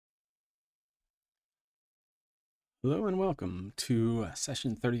Hello and welcome to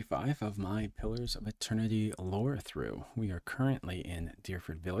session 35 of my Pillars of Eternity Lorethrough. We are currently in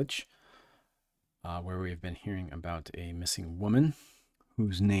Dyrford Village, where we have been hearing about a missing woman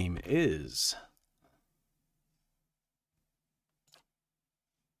whose name is...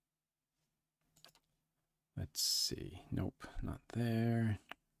 Let's see. Nope, not there.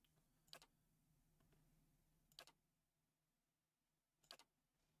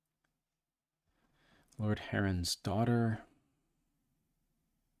 Lord Harond's daughter.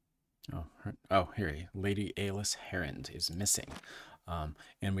 Here, Lady Aelys Harond is missing.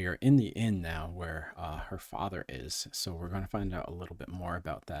 And we are in the inn now where her father is. So we're going to find out a little bit more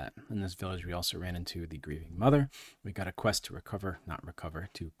about that. In this village, we also ran into the grieving mother. We got a quest to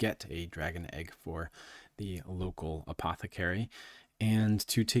to get a dragon egg for the local apothecary and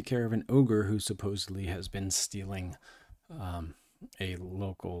to take care of an ogre who supposedly has been stealing a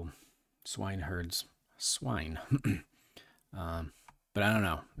local swineherd's swine. But I don't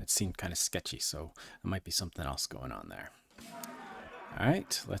know. It seemed kind of sketchy, so there might be something else going on there. All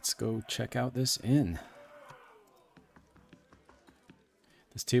right, let's go check out this inn.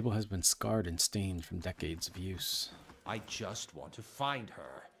 This table has been scarred and stained from decades of use. I just want to find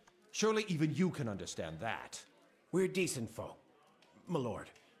her. Surely even you can understand that. We're decent folk, my lord.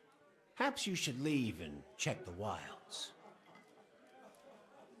 Perhaps you should leave and check the wilds.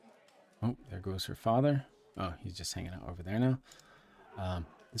 Oh, there goes her father. Oh, he's just hanging out over there now.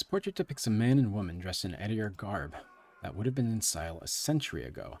 This portrait depicts a man and woman dressed in Edier garb that would have been in style a century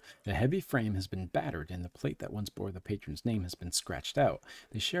ago. The heavy frame has been battered, and the plate that once bore the patron's name has been scratched out.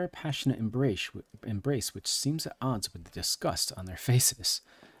 They share a passionate embrace which seems at odds with the disgust on their faces.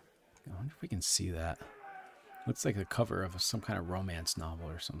 I wonder if we can see that. Looks like the cover of some kind of romance novel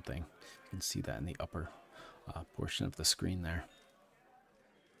or something. You can see that in the upper portion of the screen there.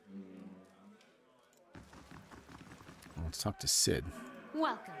 Let's talk to Sid.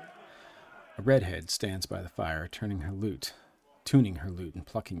 Welcome. A redhead stands by the fire, tuning her lute and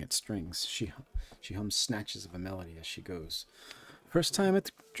plucking at strings. She hums snatches of a melody as she goes. First time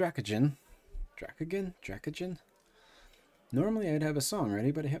at Dracogen. Dracogen? Normally I'd have a song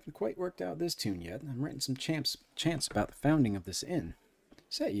ready, but I haven't quite worked out this tune yet. I'm writing some chants about the founding of this inn.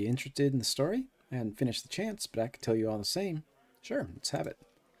 Say, you interested in the story? I hadn't finished the chants, but I could tell you all the same. Sure, let's have it.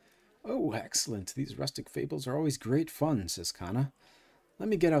 Oh, excellent. These rustic fables are always great fun, says Kana. Let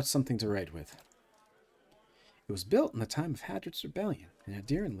me get out something to write with. It was built in the time of Hadret's rebellion, and a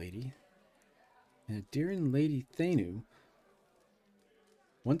Admeth Lady Thanu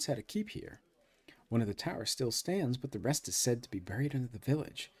once had a keep here. One of the towers still stands, but the rest is said to be buried under the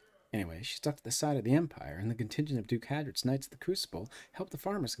village. Anyway, she stuck to the side of the Empire, and the contingent of Duke Hadret's Knights of the Crucible helped the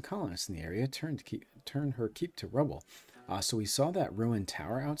farmers and colonists in the area turn her keep to rubble. So we saw that ruined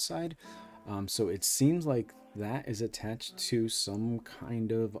tower outside. So it seems like that is attached to some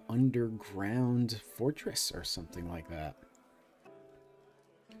kind of underground fortress or something like that.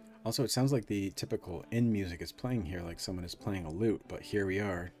 Also, it sounds like the typical inn music is playing here, like someone is playing a lute. But here we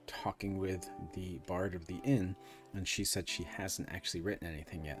are talking with the bard of the inn, and she said she hasn't actually written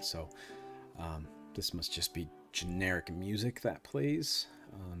anything yet. So this must just be generic music that plays.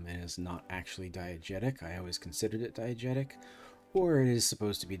 And is not actually diegetic. I always considered it diegetic, or it is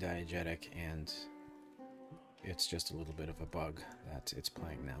supposed to be diegetic and it's just a little bit of a bug that it's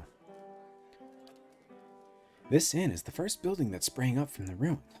playing now. This inn is the first building that sprang up from the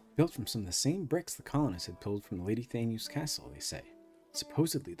ruin, built from some of the same bricks the colonists had pulled from Lady Thanu's castle, they say.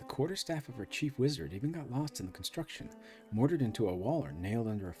 Supposedly, the quarterstaff of her chief wizard even got lost in the construction, mortared into a wall or nailed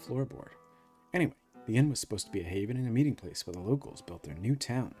under a floorboard. Anyway, the inn was supposed to be a haven and a meeting place where the locals built their new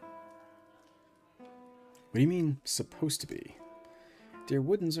town. What do you mean, supposed to be? Dear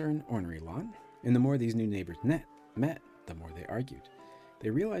Woodens are an ornery lot, and the more these new neighbors met, the more they argued.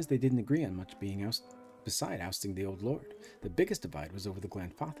 They realized they didn't agree on much beside ousting the old lord. The biggest divide was over the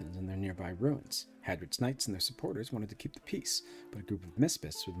Glanfothans and their nearby ruins. Hadret's knights and their supporters wanted to keep the peace, but a group of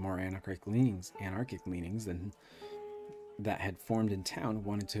misfits with more anarchic leanings than that had formed in town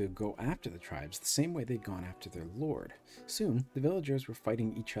wanted to go after the tribes the same way they'd gone after their lord. Soon, the villagers were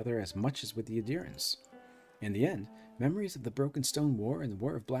fighting each other as much as with the adherents. In the end, memories of the Broken Stone War and the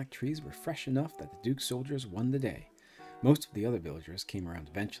War of Black Trees were fresh enough that the Duke's soldiers won the day. Most of the other villagers came around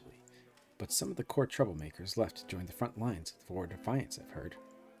eventually, but some of the core troublemakers left to join the front lines of the War of Defiance, I've heard.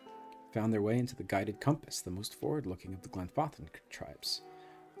 Found their way into the Guided Compass, the most forward-looking of the Glanfothan tribes.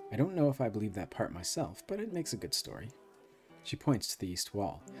 I don't know if I believe that part myself, but it makes a good story. She points to the east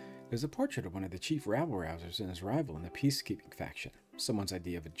wall. There's a portrait of one of the chief rabble-rousers and his rival in the peacekeeping faction. Someone's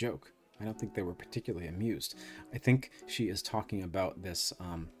idea of a joke. I don't think they were particularly amused. I think she is talking about this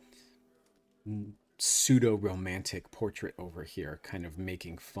pseudo-romantic portrait over here, kind of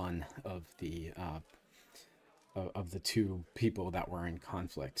making fun of the two people that were in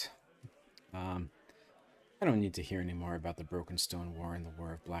conflict. I don't need to hear any more about the Broken Stone War and the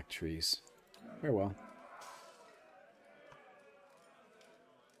War of Black Trees. Farewell.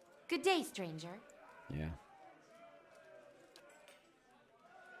 Good day, stranger. Yeah.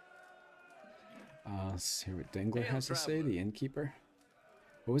 Let's hear what Dengler has to say, the innkeeper.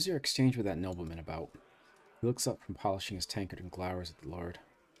 What was your exchange with that nobleman about? He looks up from polishing his tankard and glowers at the Lord.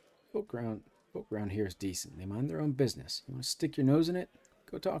 Folk around here is decent. They mind their own business. You want to stick your nose in it?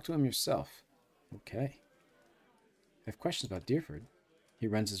 Go talk to him yourself. Okay. I have questions about Dyrford. He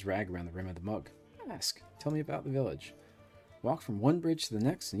runs his rag around the rim of the mug. Ask. Tell me about the village. Walk from one bridge to the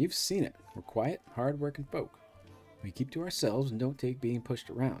next and you've seen it. We're quiet, hard-working folk. We keep to ourselves and don't take being pushed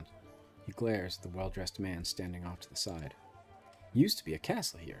around. He glares at the well-dressed man standing off to the side. Used to be a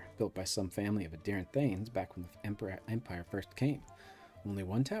castle here, built by some family of Admeth Thanes back when the Empire first came. Only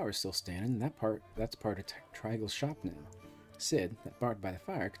one tower is still standing, and that's part of Trigal's shop now. Sid, that bard by the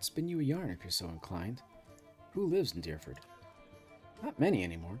fire, could spin you a yarn if you're so inclined. Who lives in Dyrford? Not many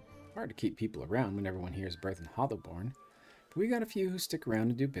anymore. Hard to keep people around when everyone here is birth and Hollowborn. But we got a few who stick around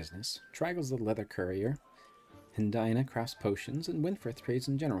and do business. Trigal's the leather courier. Hindina crafts potions, and Winfrith trades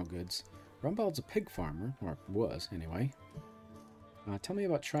in general goods. Rumbald's a pig farmer, or was, anyway. Tell me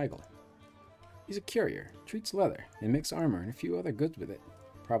about Trigal. He's a courier, treats leather, and makes armor and a few other goods with it.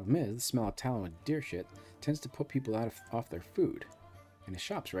 Problem is, the smell of tallow and deer shit tends to put people off their food. And his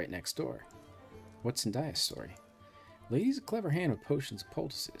shop's right next door. What's Hindia's story? Lady's a clever hand with potions and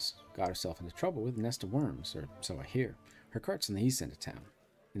poultices. Got herself into trouble with a nest of worms, or so I hear. Her cart's in the east end of town.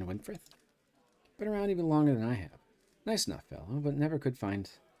 In Winfrith? Been around even longer than I have. Nice enough fellow, but never could find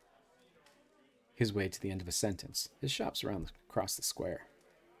his way to the end of a sentence. His shop's across the square.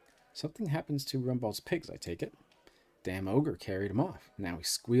 Something happens to Rumbald's pigs, I take it. Damn ogre carried him off. Now he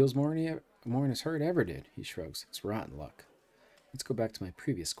squeals more than his herd ever did. He shrugs. It's rotten luck. Let's go back to my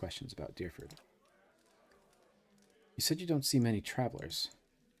previous questions about Dyrford. You said you don't see many travelers.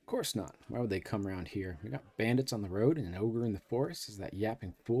 Of course not. Why would they come around here? We got bandits on the road and an ogre in the forest, as that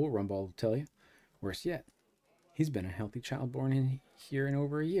yapping fool Rumbald will tell you. Worse yet, he's been a healthy child born in here in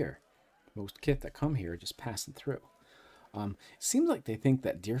over a year. Most kith that come here are just passing through. It seems like they think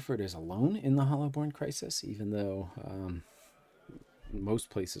that Dyrford is alone in the Hollowborn crisis, even though most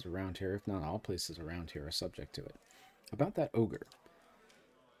places around here, if not all places around here, are subject to it. About that ogre.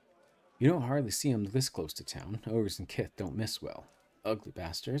 You don't hardly see him this close to town. Ogres and kith don't miss well. Ugly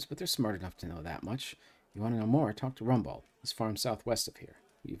bastards, but they're smart enough to know that much. You want to know more, talk to Rumbald. His farm southwest of here.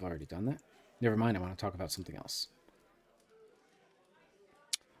 You've already done that? Never mind, I want to talk about something else.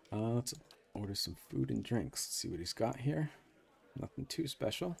 Let's order some food and drinks. Let's see what he's got here. Nothing too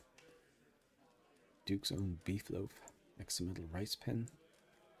special. Duke's own beef loaf. Accidental rice pen.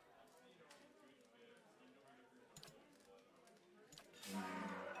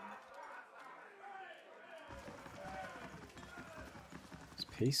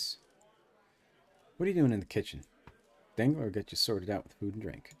 Pace. What are you doing in the kitchen? Dengler will get you sorted out with food and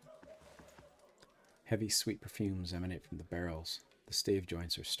drink. Heavy, sweet perfumes emanate from the barrels. The stave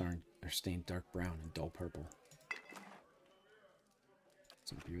joints are stained dark brown and dull purple.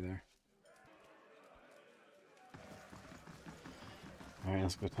 Some beer there. Alright,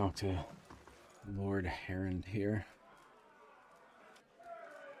 let's go talk to Lord Harond here.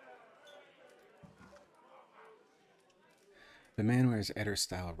 The man wears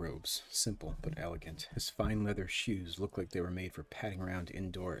Etter-style robes, simple but elegant. His fine leather shoes look like they were made for padding around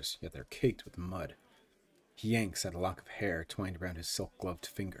indoors, yet they're caked with mud. He yanks at a lock of hair twined around his silk-gloved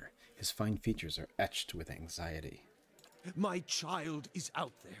finger. His fine features are etched with anxiety. My child is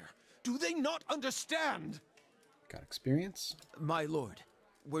out there. Do they not understand? Got experience? My lord,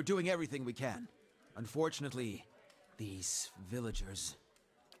 we're doing everything we can. Unfortunately, these villagers...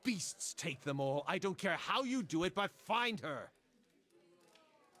 Beasts take them all. I don't care how you do it, but find her.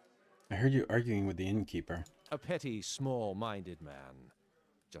 I heard you arguing with the innkeeper. A petty, small-minded man.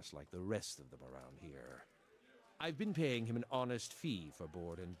 Just like the rest of them around here. I've been paying him an honest fee for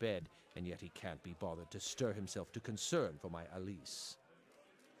board and bed, and yet he can't be bothered to stir himself to concern for my Aelys.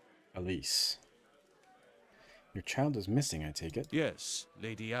 Aelys. Your child is missing, I take it? Yes,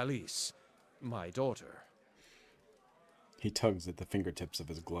 Lady Aelys. My daughter. He tugs at the fingertips of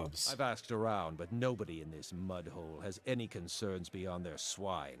his gloves. I've asked around, but nobody in this mud hole has any concerns beyond their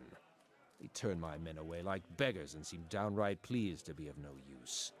swine. They turn my men away like beggars and seem downright pleased to be of no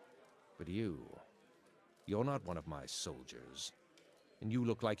use. But you're not one of my soldiers. And you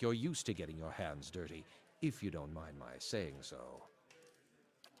look like you're used to getting your hands dirty, if you don't mind my saying so.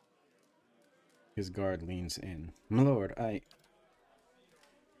 His guard leans in. My lord,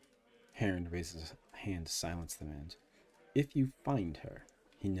 Harond raises a hand to silence the man. If you find her,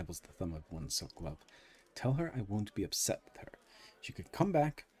 he nibbles the thumb of one silk glove, tell her I won't be upset with her. She could come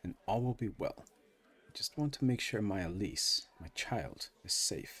back, and all will be well. I just want to make sure my Aelys, my child, is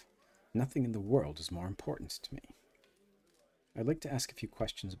safe. Nothing in the world is more important to me. I'd like to ask a few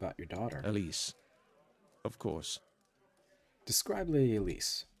questions about your daughter. Aelys. Of course. Describe Lady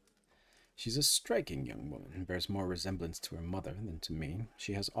Aelys. She's a striking young woman and bears more resemblance to her mother than to me.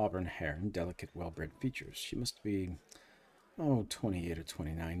 She has auburn hair and delicate, well-bred features. She must be, 28 or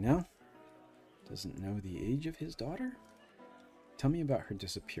 29 now. Doesn't know the age of his daughter? Tell me about her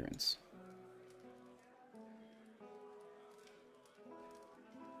disappearance.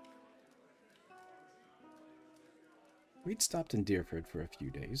 We'd stopped in Dyrford for a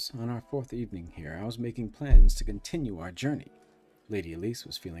few days. On our 4th evening here, I was making plans to continue our journey. Lady Aelys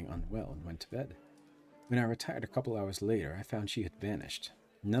was feeling unwell and went to bed. When I retired a couple hours later, I found she had vanished.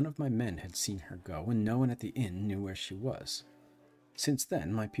 None of my men had seen her go, and no one at the inn knew where she was. Since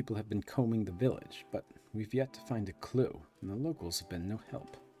then, my people have been combing the village, but we've yet to find a clue, and the locals have been no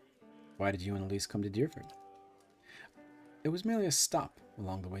help. Why did you and Aelys come to Dyrford? It was merely a stop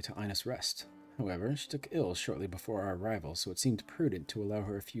along the way to Aelys Rest. However, she took ill shortly before our arrival, so it seemed prudent to allow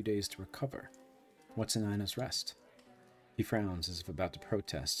her a few days to recover. What's in Aelys Rest? He frowns as if about to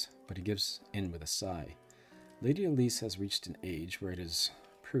protest, but he gives in with a sigh. Lady Aelys has reached an age where it is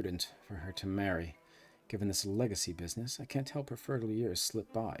prudent for her to marry. Given this legacy business, I can't help her fertile years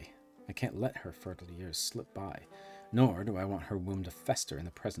slip by. I can't let her fertile years slip by, nor do I want her womb to fester in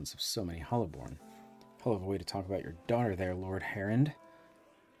the presence of so many Hollowborn. Hell of a way to talk about your daughter there, Lord Harond.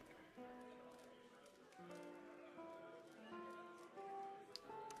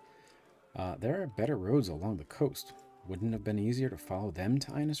 There are better roads along the coast. Wouldn't it have been easier to follow them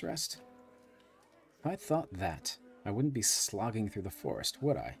to Aelys Rest? If I thought that, I wouldn't be slogging through the forest,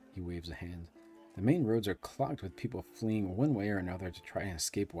 would I? He waves a hand. The main roads are clogged with people fleeing one way or another to try and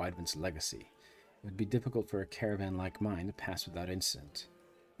escape Wydvin's legacy. It would be difficult for a caravan like mine to pass without incident.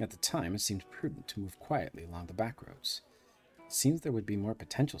 At the time, it seemed prudent to move quietly along the back roads. It seems there would be more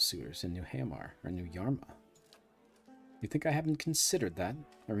potential suitors in New Hamar or New Yarma. You think I haven't considered that?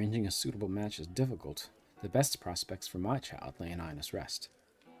 Arranging a suitable match is difficult. The best prospects for my child lay in Aelys Rest.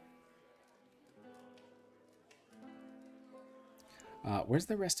 Where's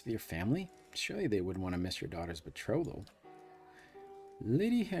the rest of your family? Surely they wouldn't want to miss your daughter's betrothal.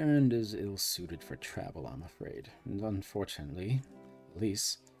 Lady Harond is ill-suited for travel, I'm afraid. And unfortunately,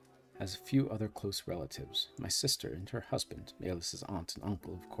 Aelys has a few other close relatives. My sister and her husband, Aelys's aunt and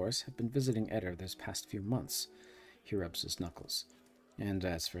uncle, of course, have been visiting Eder this past few months. He rubs his knuckles. And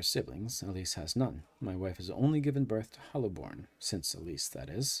as for siblings, Aelys has none. My wife has only given birth to Hollowborn, since Aelys, that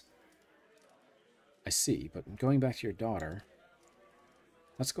is. I see, but going back to your daughter,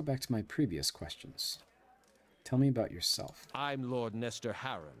 let's go back to my previous questions. Tell me about yourself. I'm Lord Nestor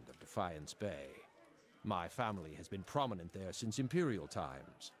Harond of Defiance Bay. My family has been prominent there since Imperial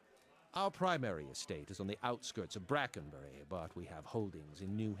times. Our primary estate is on the outskirts of Brackenbury, but we have holdings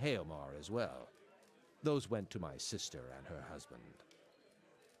in New Hamar as well. Those went to my sister and her husband.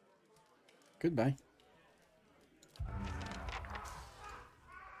 Goodbye.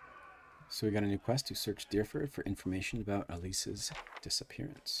 So we got a new quest to search Dyrford for information about Aelys's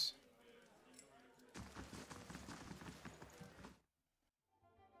disappearance.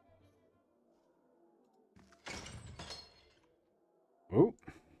 Oh!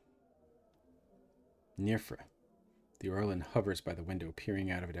 Nirfra. The Orlin hovers by the window, peering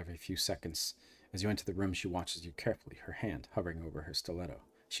out of it every few seconds. As you enter the room, she watches you carefully, her hand hovering over her stiletto.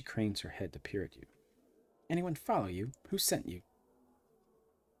 She cranes her head to peer at you. Anyone follow you? Who sent you?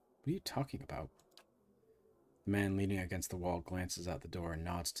 What are you talking about? The man leaning against the wall glances out the door and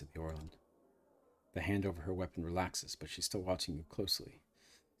nods to the Orland. The hand over her weapon relaxes, but she's still watching you closely.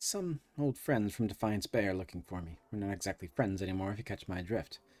 Some old friends from Defiance Bay are looking for me. We're not exactly friends anymore, if you catch my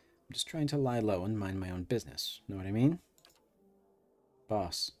drift. I'm just trying to lie low and mind my own business. Know what I mean?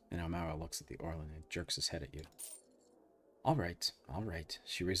 Boss. And Almara looks at the Orland and jerks his head at you. All right.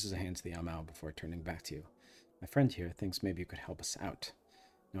 She raises a hand to the Almara before turning back to you. My friend here thinks maybe you could help us out.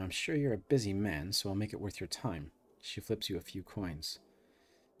 Now, I'm sure you're a busy man, so I'll make it worth your time. She flips you a few coins.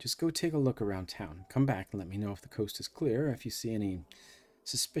 Just go take a look around town. Come back and let me know if the coast is clear or if you see any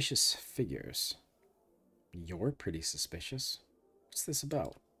suspicious figures. You're pretty suspicious. What's this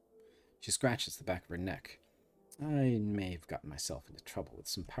about? She scratches the back of her neck. I may have gotten myself into trouble with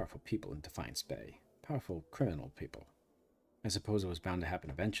some powerful people in Defiance Bay. Powerful criminal people. I suppose it was bound to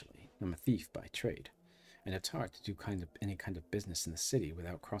happen eventually. I'm a thief by trade. And it's hard to do any kind of business in the city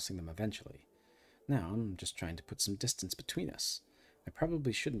without crossing them eventually. Now I'm just trying to put some distance between us. I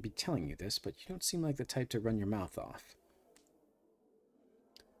probably shouldn't be telling you this, but you don't seem like the type to run your mouth off.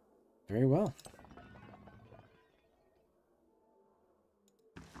 Very well.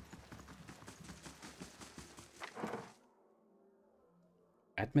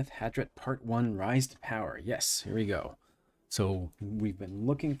 Admeth Hadret Part 1, Rise to Power. Yes, here we go. So we've been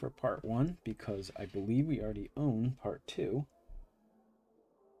looking for Part 1 because I believe we already own Part 2.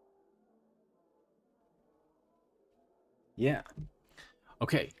 Yeah.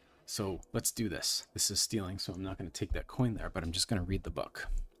 Okay, so let's do this. This is stealing, so I'm not going to take that coin there, but I'm just going to read the book.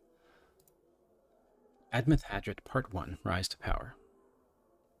 Admeth Hadret Part 1, Rise to Power.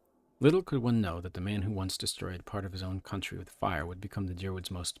 Little could one know that the man who once destroyed part of his own country with fire would become the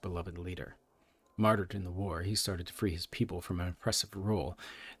Dyrwood's most beloved leader. Martyred in the war, he started to free his people from an oppressive rule.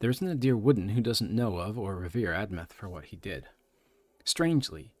 There isn't a Dyrwoodan who doesn't know of or revere Admeth for what he did.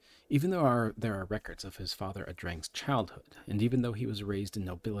 Strangely, even though there are records of his father Adrang's childhood, and even though he was raised in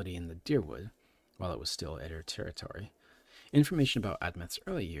nobility in the Dyrwood, while it was still Edir territory, information about Admeth's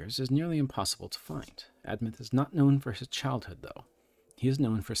early years is nearly impossible to find. Admeth is not known for his childhood, though. He is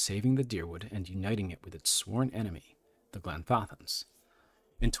known for saving the Dyrwood and uniting it with its sworn enemy, the Glanfathans.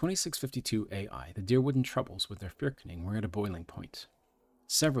 In 2652 AI, the Dyrwoodan troubles with their Fyrkening were at a boiling point.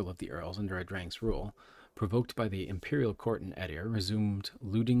 Several of the earls under Adrang's rule, provoked by the imperial court in Edir, resumed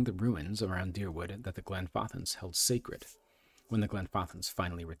looting the ruins around Dyrwood that the Glanfathans held sacred. When the Glanfathans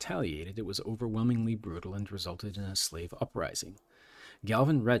finally retaliated, it was overwhelmingly brutal and resulted in a slave uprising.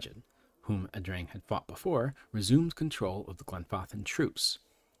 Galvin Reged, whom Adrang had fought before, resumed control of the Glanfathan troops.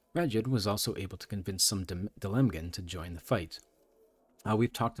 Reged was also able to convince some Delemgan to join the fight.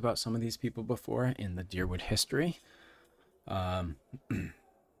 We've talked about some of these people before in the Dyrwood history. And I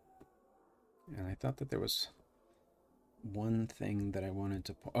thought that there was one thing that I wanted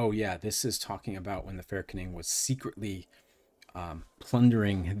to... Oh, yeah, this is talking about when the Fyrkening was secretly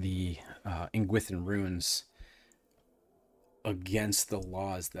plundering the Ingwithan ruins against the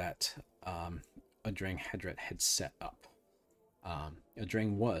laws that Adrang Hadret had set up.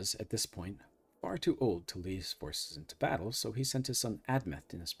 Adrang was, at this point, far too old to lead his forces into battle, so he sent his son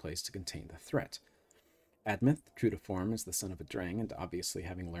Admeth in his place to contain the threat. Admeth, true to form as the son of Adrang and obviously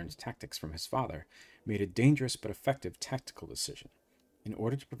having learned tactics from his father, made a dangerous but effective tactical decision. In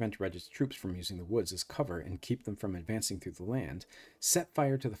order to prevent Reged's troops from using the woods as cover and keep them from advancing through the land, set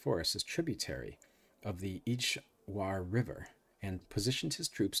fire to the forest as tributary of the Ijwar River, and positioned his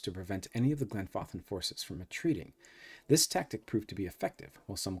troops to prevent any of the Glanfathan forces from retreating. This tactic proved to be effective.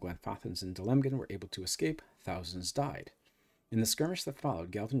 While some Glanfathans in Delemgan were able to escape, thousands died. In the skirmish that followed,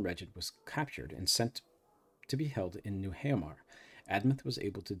 Galvin Reged was captured and sent to be held in New Haemar. Admeth was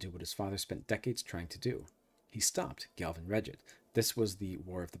able to do what his father spent decades trying to do. He stopped Galvin Reged. This was the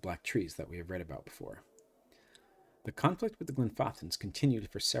War of the Black Trees that we have read about before. The conflict with the Glanfathans continued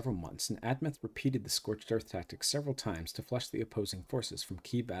for several months, and Admeth repeated the scorched earth tactic several times to flush the opposing forces from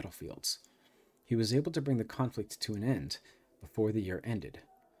key battlefields. He was able to bring the conflict to an end before the year ended.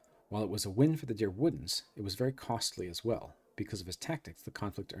 While it was a win for the Dyrwoodans, it was very costly as well. Because of his tactics, the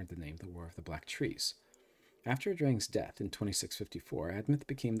conflict earned the name the War of the Black Trees. After Adrang's death in 2654, Admeth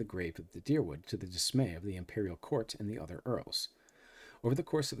became the grave of the Dyrwood to the dismay of the imperial court and the other earls. Over the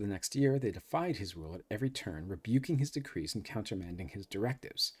course of the next year, they defied his rule at every turn, rebuking his decrees and countermanding his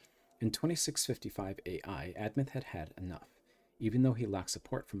directives. In 2655 AI, Admeth had had enough. Even though he lacked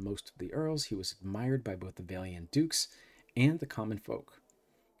support from most of the earls, he was admired by both the Valiant dukes and the common folk.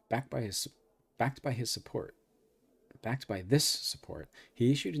 Backed by this support,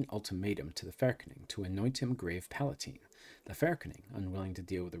 he issued an ultimatum to the Fyrkening to anoint him Grave Palatine. The Fyrkening, unwilling to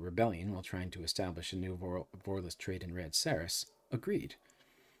deal with a rebellion while trying to establish a new Vorless trade in Red Saris, agreed.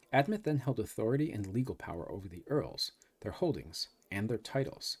 Admeth then held authority and legal power over the earls, their holdings, and their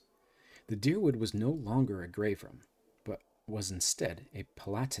titles. The Dyrwood was no longer a graveroom, but was instead a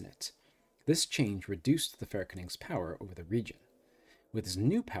palatinate. This change reduced the Fyrkening's power over the region. With his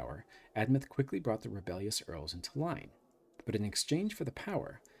new power, Admeth quickly brought the rebellious earls into line. But in exchange for the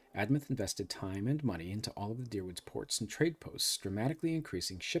power, Admeth invested time and money into all of the Dyrwood's ports and trade posts, dramatically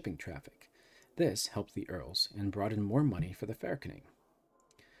increasing shipping traffic. This helped the earls and brought in more money for the Fyrkening.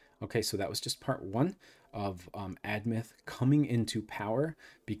 Okay, so that was just part one of Admeth coming into power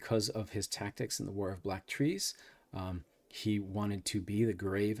because of his tactics in the War of Black Trees. He wanted to be the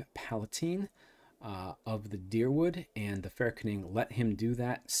Grave Palatine of the Dyrwood, and the Fyrkening let him do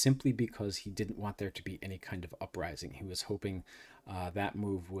that simply because he didn't want there to be any kind of uprising. He was hoping that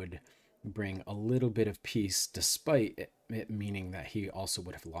move would bring a little bit of peace, despite it meaning that he also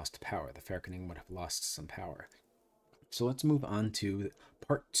would have lost power. The Fyrkening would have lost some power. So let's move on to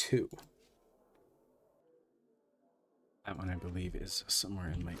part two. That one, I believe, is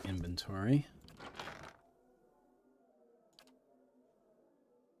somewhere in my inventory.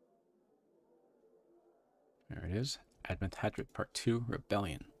 There it is. Admeth Hadret Part 2,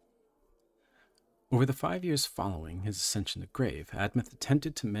 Rebellion. Over the 5 years following his ascension to grave, Admeth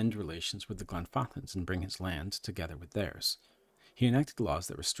attempted to mend relations with the Glenfathans and bring his land together with theirs. He enacted laws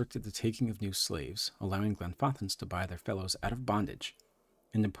that restricted the taking of new slaves, allowing Glenfathans to buy their fellows out of bondage,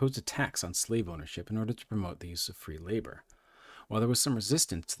 and imposed a tax on slave ownership in order to promote the use of free labor. While there was some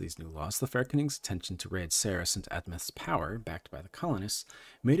resistance to these new laws, the Fairkening's attention to raid Ceres and Admeth's power, backed by the colonists,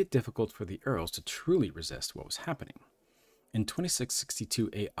 made it difficult for the earls to truly resist what was happening. In 2662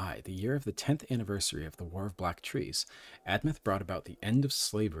 AI, the year of the 10th anniversary of the War of Black Trees, Admeth brought about the end of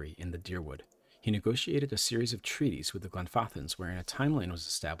slavery in the Dyrwood. He negotiated a series of treaties with the Glenfathans wherein a timeline was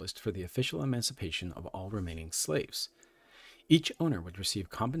established for the official emancipation of all remaining slaves. Each owner would receive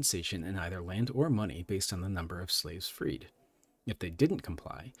compensation in either land or money based on the number of slaves freed. If they didn't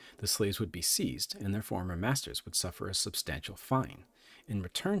comply, the slaves would be seized, and their former masters would suffer a substantial fine. In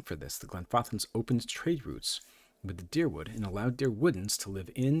return for this, the Glenfathans opened trade routes with the Dyrwood and allowed Dyrwoodans to live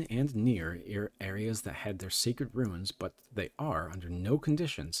in and near areas that had their sacred ruins, but they are, under no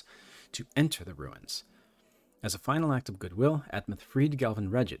conditions, to enter the ruins. As a final act of goodwill, Admeth freed Galvin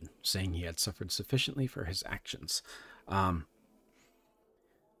Regid, saying he had suffered sufficiently for his actions.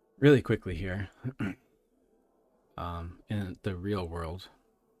 Really quickly here, in the real world,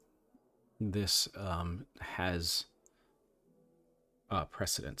 this has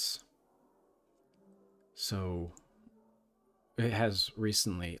precedence. So it has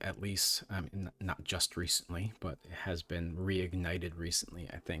recently, at least, not just recently, but it has been reignited recently,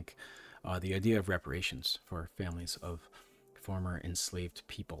 I think, the idea of reparations for families of former enslaved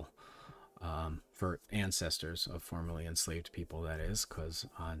people, for ancestors of formerly enslaved people, that is, because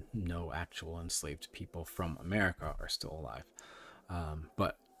no actual enslaved people from America are still alive.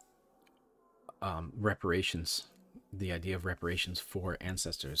 But reparations, the idea of reparations for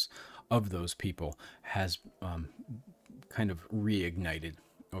ancestors of those people has kind of reignited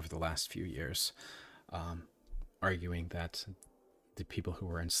over the last few years, arguing that the people who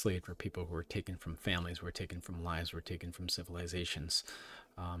were enslaved were people who were taken from families, were taken from lives, were taken from civilizations,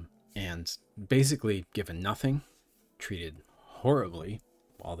 and basically given nothing, treated horribly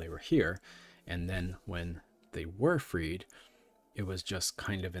while they were here, and then when they were freed, it was just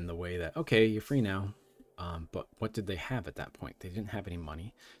kind of in the way that, okay, you're free now. But what did they have at that point? They didn't have any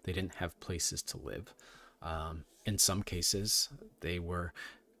money. They didn't have places to live. In some cases, they were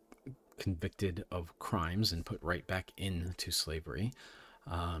convicted of crimes and put right back into slavery.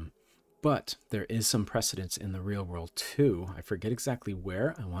 But there is some precedence in the real world too. I forget exactly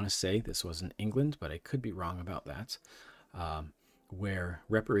where. I want to say this was in England, but I could be wrong about that. Where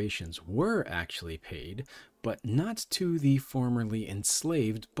reparations were actually paid, but not to the formerly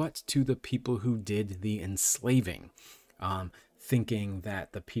enslaved, but to the people who did the enslaving, thinking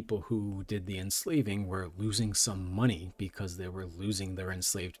that the people who did the enslaving were losing some money because they were losing their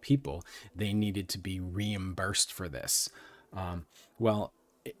enslaved people. They needed to be reimbursed for this. Well,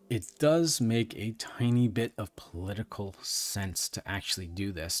 it does make a tiny bit of political sense to actually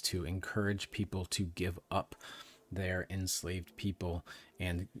do this, to encourage people to give up their enslaved people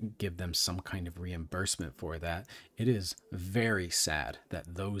and give them some kind of reimbursement for that. It is very sad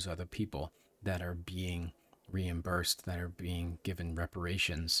that those are the people that are being reimbursed, that are being given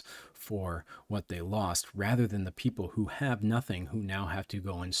reparations for what they lost, rather than the people who have nothing, who now have to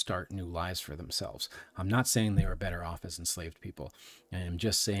go and start new lives for themselves. I'm not saying they are better off as enslaved people. I am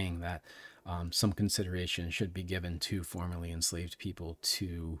just saying that some consideration should be given to formerly enslaved people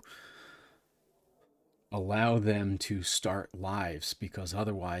to allow them to start lives, because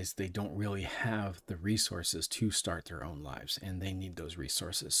otherwise they don't really have the resources to start their own lives, and they need those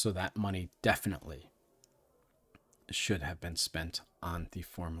resources. So that money definitely should have been spent on the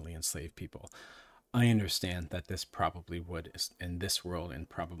formerly enslaved people. I understand that this probably would, in this world, and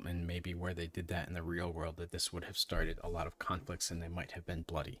probably, and maybe where they did that in the real world, that this would have started a lot of conflicts and they might have been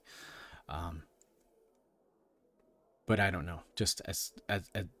bloody. But I don't know. Just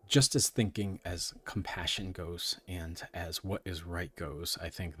as thinking as compassion goes, and as what is right goes, I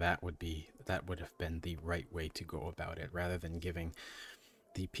think that would have been the right way to go about it, rather than giving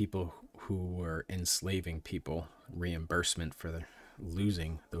the people who were enslaving people reimbursement for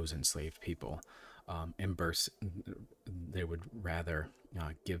losing those enslaved people. They would rather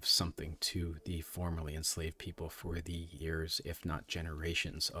give something to the formerly enslaved people for the years, if not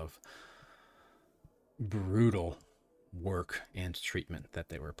generations, of brutal work and treatment that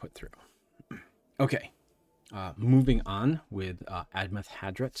they were put through. Okay, moving on with Admeth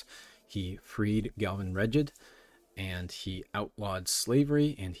Hadret. He freed Galvin Regid and he outlawed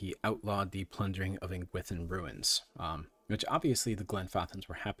slavery, and he outlawed the plundering of Ingwithan ruins, which obviously the Glenfathans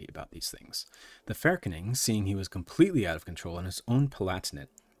were happy about these things. The Fairkening, seeing he was completely out of control in his own palatinate,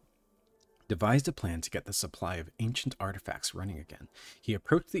 devised a plan to get the supply of ancient artifacts running again. He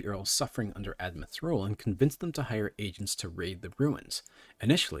approached the earls suffering under Admeth's rule and convinced them to hire agents to raid the ruins.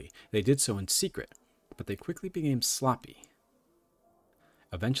 Initially, they did so in secret, but they quickly became sloppy,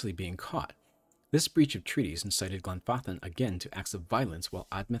 eventually being caught. This breach of treaties incited Glenfathan again to acts of violence while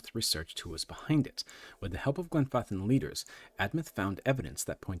Admeth researched who was behind it. With the help of Glenfathan leaders, Admeth found evidence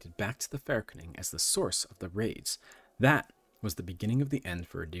that pointed back to the Fairkening as the source of the raids. That was the beginning of the end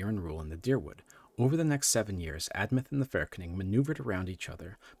for Aedirn rule in the Dyrwood. Over the next 7 years, Admeth and the Fairkening maneuvered around each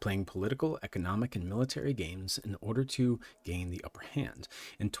other, playing political, economic, and military games in order to gain the upper hand.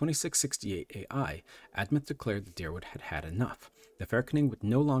 In 2668 AI, Admeth declared the Dyrwood had had enough. The Fairkening would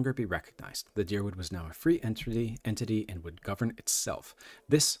no longer be recognized. The Dyrwood was now a free entity and would govern itself.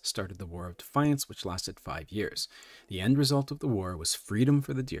 This started the War of Defiance, which lasted 5 years. The end result of the war was freedom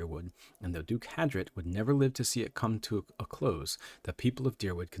for the Dyrwood, and though Duke Hadret would never live to see it come to a close, the people of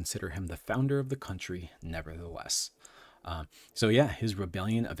Dyrwood consider him the founder of the country nevertheless. So yeah, his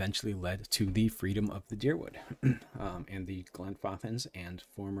rebellion eventually led to the freedom of the Dyrwood. And the Glenfathans and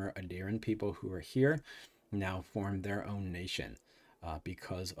former Aedirn people who are here now form their own nation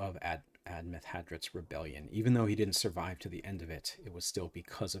because of Admeth Hadret's rebellion. Even though he didn't survive to the end of it, it was still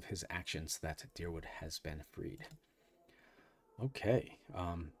because of his actions that Dyrwood has been freed. Okay,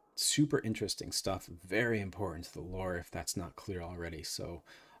 super interesting stuff, very important to the lore if that's not clear already. So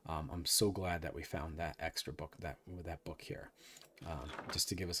I'm so glad that we found that extra book, that book here, just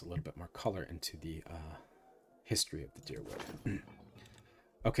to give us a little bit more color into the history of the Dyrwood.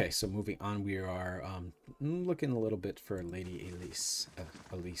 Okay, so moving on, we are looking a little bit for Lady Aelys.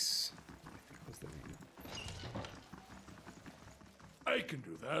 Aelys, I think was the name. I can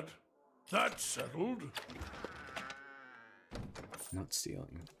do that. That's settled. Not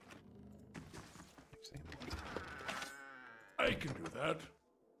stealing. I can do that.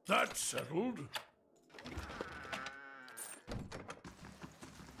 That's settled.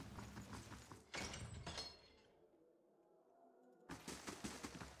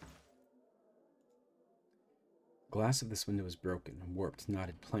 Glass of this window is broken, and warped,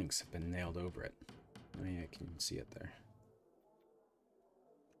 knotted planks have been nailed over it. Oh yeah, I can see it there.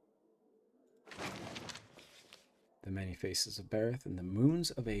 The many faces of Berith and the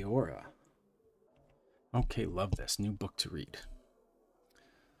moons of Aora. Okay, love this. New book to read.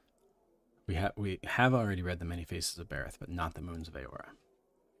 We have already read the many faces of Berith, but not the moons of Aora.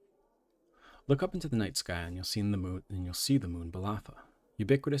 Look up into the night sky, and you'll see the moon Balafa.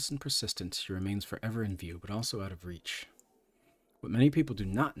 Ubiquitous and persistent, she remains forever in view, but also out of reach. What many people do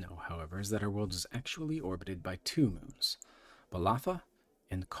not know, however, is that our world is actually orbited by 2 moons, Balafa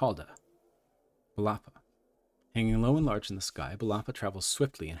and Calda. Balafa. Hanging low and large in the sky, Balafa travels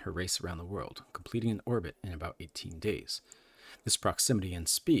swiftly in her race around the world, completing an orbit in about 18 days. This proximity and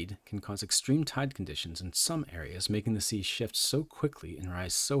speed can cause extreme tide conditions in some areas, making the sea shift so quickly and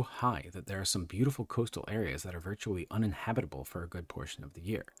rise so high that there are some beautiful coastal areas that are virtually uninhabitable for a good portion of the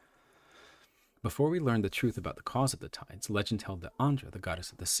year. Before we learned the truth about the cause of the tides, legend held that Andra, the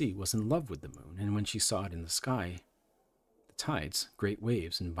goddess of the sea, was in love with the moon, and when she saw it in the sky, the tides, great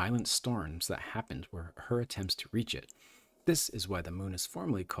waves, and violent storms that happened were her attempts to reach it. This is why the moon is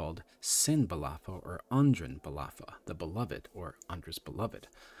formally called Sin Balafa or Andran Balafa, the beloved, or Andra's beloved.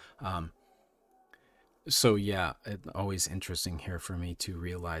 So yeah, it's always interesting here for me to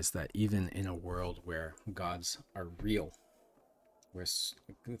realize that even in a world where gods are real, where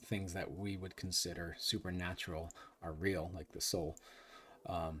things that we would consider supernatural are real, like the soul,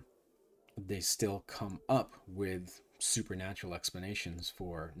 they still come up with supernatural explanations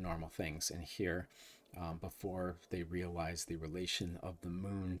for normal things. And here, before they realized the relation of the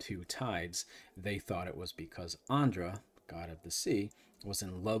moon to tides, they thought it was because Andra, god of the sea, was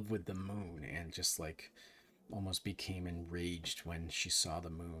in love with the moon and just like almost became enraged when she saw the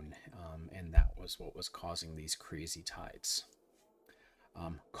moon, and that was what was causing these crazy tides.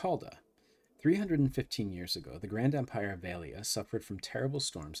 Calda. 315 years ago, the Grand Empire of Aelys suffered from terrible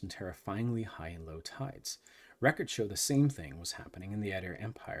storms and terrifyingly high and low tides. Records show the same thing was happening in the Aedir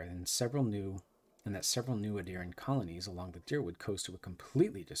Empire, and that several new Aedirn colonies along the Dyrwood coast were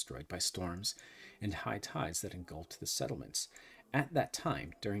completely destroyed by storms and high tides that engulfed the settlements. At that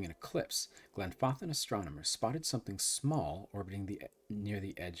time, during an eclipse, Glenfathan astronomers spotted something small orbiting near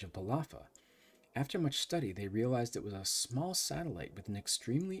the edge of Balafa. After much study, they realized it was a small satellite with an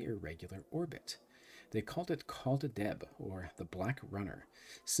extremely irregular orbit. They called it Call to Deb, or the Black Runner.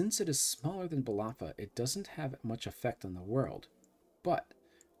 Since it is smaller than Balafa, it doesn't have much effect on the world. But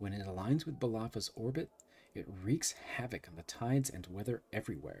when it aligns with Balafa's orbit, it wreaks havoc on the tides and weather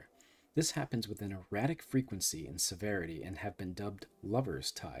everywhere. This happens with an erratic frequency and severity and have been dubbed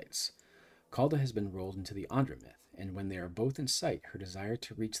Lover's Tides. Calda has been rolled into the Andra myth, and when they are both in sight, her desire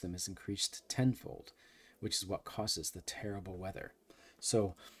to reach them is increased tenfold, which is what causes the terrible weather.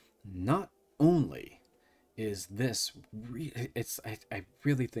 So, not only is this, I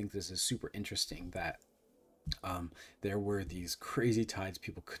really think this is super interesting that there were these crazy tides,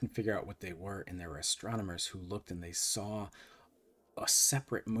 people couldn't figure out what they were, and there were astronomers who looked and they saw a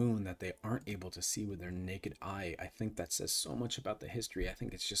separate moon that they aren't able to see with their naked eye. I think that says so much about the history. I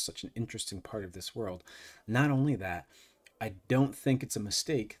think it's just such an interesting part of this world. Not only that, I don't think it's a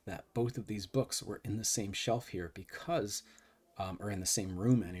mistake that both of these books were in the same shelf here because, or in the same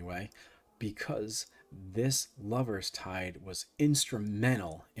room anyway, because this Lover's Tide was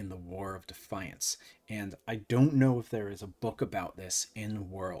instrumental in the War of Defiance. And I don't know if there is a book about this in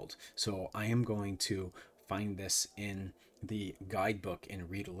world. So I am going to find this in the guidebook and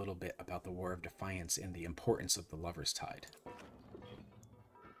read a little bit about the War of Defiance and the importance of the Lover's Tide.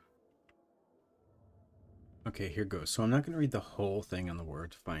 Okay, here goes. So I'm not going to read the whole thing on the War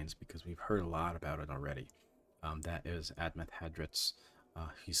of Defiance because we've heard a lot about it already. That is Admeth Hadret's.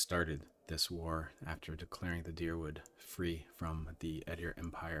 He started this war after declaring the Dyrwood free from the Edir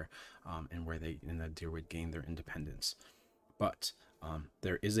Empire, and where the Dyrwood gained their independence. But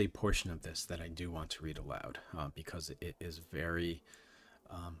there is a portion of this that I do want to read aloud because it is very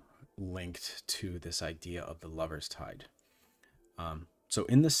linked to this idea of the Lover's Tide. So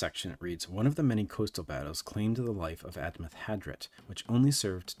in this section it reads, one of the many coastal battles claimed the life of Admeth Hadret, which only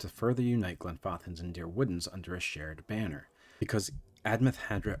served to further unite Glenfathans and Dyrwoodens under a shared banner, because Admeth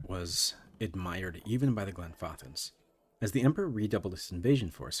Hadret was admired even by the Glenfathans. As the Emperor redoubled his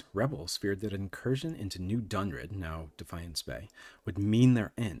invasion force, rebels feared that an incursion into New Dunred, now Defiance Bay, would mean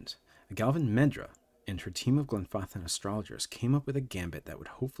their end. Galvin Medra and her team of Glenfathan astrologers came up with a gambit that would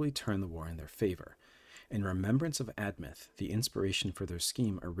hopefully turn the war in their favor. In remembrance of Admeth, the inspiration for their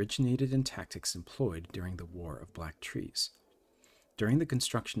scheme originated in tactics employed during the War of Black Trees. During the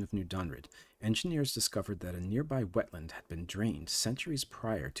construction of New Dunred, engineers discovered that a nearby wetland had been drained centuries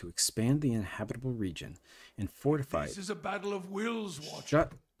prior to expand the inhabitable region and fortify. This is a battle of wills, Watcher.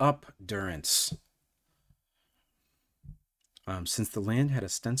 Shut up, Durance. Since the land had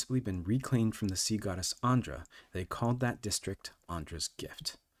ostensibly been reclaimed from the sea goddess Andra, they called that district Andra's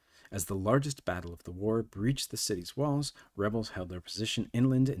Gift. As the largest battle of the war breached the city's walls, rebels held their position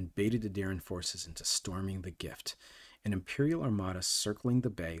inland and baited Adiran forces into storming the Gift. An imperial armada circling the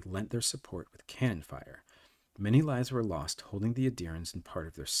bay lent their support with cannon fire. Many lives were lost holding the Adirans in part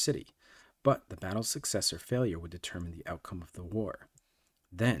of their city, but the battle's success or failure would determine the outcome of the war.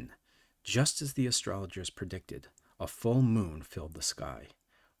 Then, just as the astrologers predicted, a full moon filled the sky.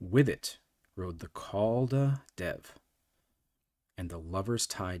 With it rode the Calda Dev, and the Lover's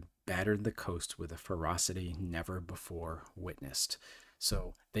Tide battered the coast with a ferocity never before witnessed.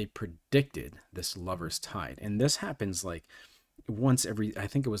 So they predicted this Lover's Tide. And this happens like once every, I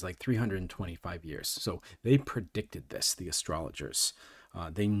think it was like 325 years. So they predicted this, the astrologers.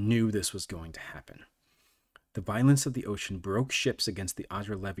 They knew this was going to happen. The violence of the ocean broke ships against the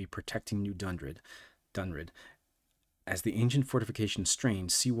Adra levy protecting New Dunred. As the ancient fortification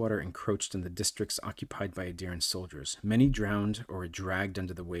strained, seawater encroached in the districts occupied by Adiran soldiers. Many drowned or were dragged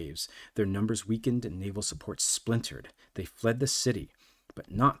under the waves. Their numbers weakened and naval support splintered. They fled the city, but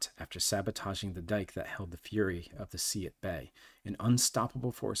not after sabotaging the dike that held the fury of the sea at bay. An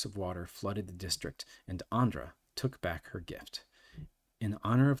unstoppable force of water flooded the district, and Andra took back her gift. In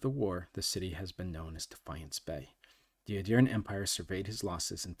honor of the war, the city has been known as Defiance Bay. The Adiran Empire surveyed his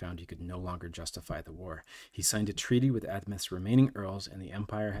losses and found he could no longer justify the war. He signed a treaty with Admeth's remaining earls, and the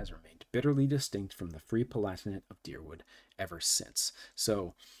empire has remained bitterly distinct from the free Palatinate of Dyrwood ever since.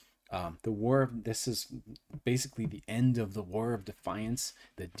 So, this is basically the end of the War of Defiance.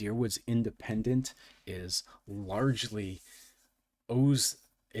 The Dyrwood's independent is largely owes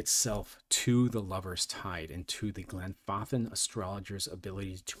itself to the Lover's Tide and to the Glenfathan astrologers'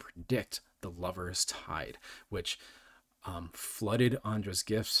 ability to predict the Lover's Tide, which flooded Andra's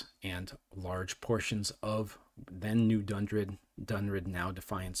Gifts and large portions of then New Dunred, now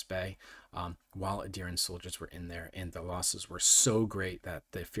Defiance Bay, while Adiran soldiers were in there, and the losses were so great that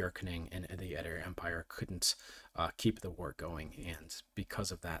the Firkaning and the Edir Empire couldn't keep the war going, and because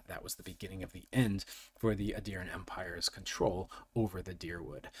of that, that was the beginning of the end for the Adiran Empire's control over the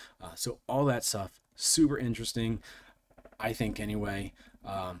Dyrwood. So all that stuff, super interesting, I think anyway.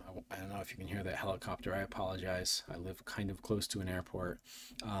 I don't know if you can hear that helicopter. I apologize. I live kind of close to an airport.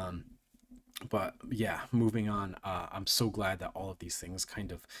 But yeah, moving on, I'm so glad that all of these things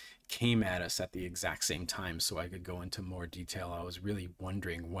kind of came at us at the exact same time so I could go into more detail. I was really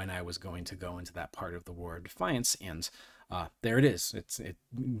wondering when I was going to go into that part of the War of Defiance, and there it is. It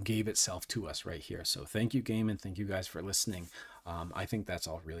gave itself to us right here. So thank you, game, and thank you guys for listening. I think that's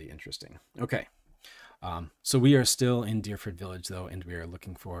all really interesting. Okay, so we are still in Dyrford Village, though, and we are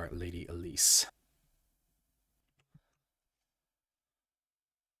looking for Lady Aelys.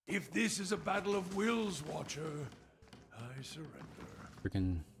 If this is a battle of wills, Watcher, I surrender.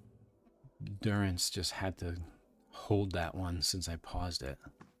 Freaking Durance just had to hold that one since I paused it.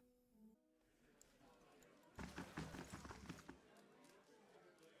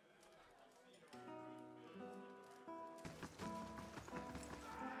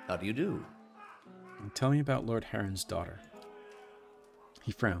 How do you do? Tell me about Lord Harond's daughter.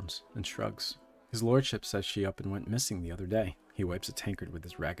 He frowns and shrugs. His lordship says she up and went missing the other day. He wipes a tankard with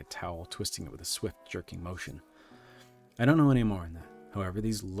his ragged towel, twisting it with a swift, jerking motion. I don't know any more than that. However,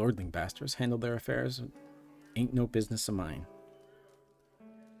 these lordling bastards handle their affairs. Ain't no business of mine.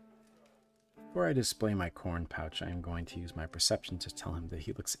 Before I display my corn pouch, I am going to use my perception to tell him that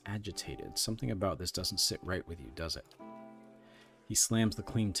he looks agitated. Something about this doesn't sit right with you, does it? He slams the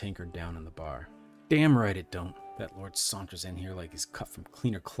clean tankard down in the bar. Damn right it don't. That lord saunters in here like he's cut from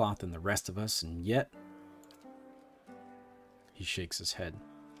cleaner cloth than the rest of us, and yet... He shakes his head.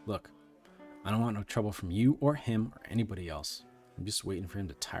 Look, I don't want no trouble from you or him or anybody else. I'm just waiting for him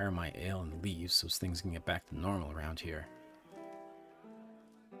to tire my ale and leave so things can get back to normal around here.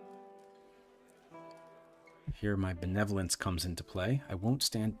 Here my benevolence comes into play. I won't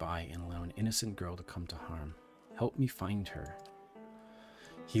stand by and allow an innocent girl to come to harm. Help me find her.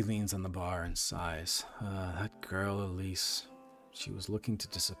 He leans on the bar and sighs. That girl, Aelys. She was looking to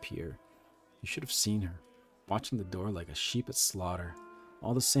disappear. You should have seen her, watching the door like a sheep at slaughter.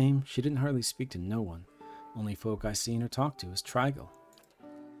 All the same, she didn't hardly speak to no one. Only folk I seen her talk to is Trigal.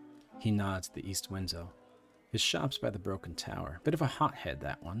 He nods at the east window. His shop's by the broken tower. Bit of a hothead,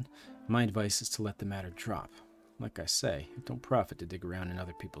 that one. My advice is to let the matter drop. Like I say, it don't profit to dig around in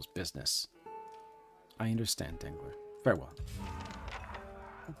other people's business. I understand, Dangler. Farewell.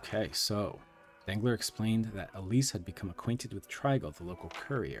 Okay, so Dangler explained that Aelys had become acquainted with Trigal, the local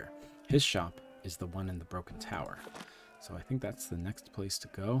courier. His shop is the one in the broken tower. So I think that's the next place to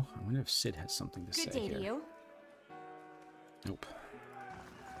go. I wonder if Sid has something to say here. Good day to you. Nope.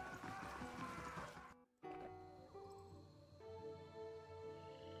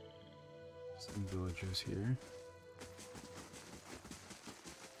 Some villagers here.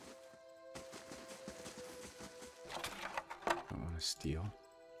 Don't want to steal.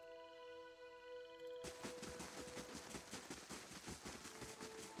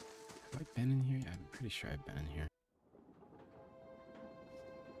 Have I been in here? I'm pretty sure I've been in here.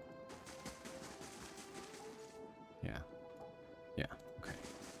 Yeah. Yeah, okay.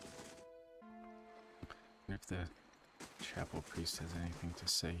 I wonder if the chapel priest has anything to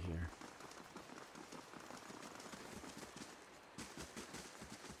say here.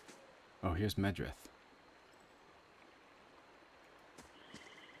 Oh, here's Medrith.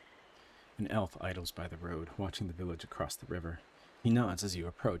 An elf idles by the road, watching the village across the river. He nods as you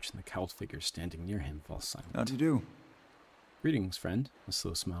approach, and the cowled figure standing near him falls silent. How do you do? Greetings, friend. A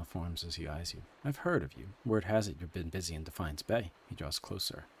slow smile forms as he eyes you. I've heard of you. Word has it you've been busy in Defiance Bay. He draws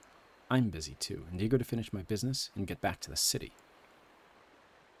closer. I'm busy too, and eager to finish my business and get back to the city.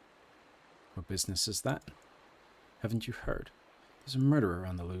 What business is that? Haven't you heard? There's a murderer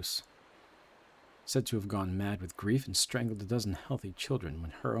on the loose. Said to have gone mad with grief and strangled a dozen healthy children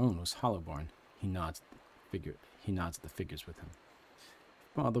when her own was hollowborn. He nods at the figures with him.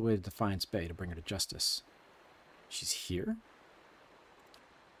 All the way to Defiance Bay to bring her to justice. She's here?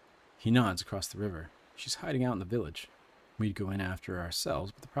 He nods across the river. She's hiding out in the village. We'd go in after her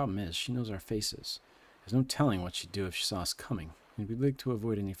ourselves, but the problem is she knows our faces. There's no telling what she'd do if she saw us coming, and we'd like to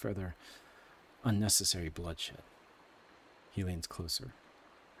avoid any further unnecessary bloodshed. He leans closer.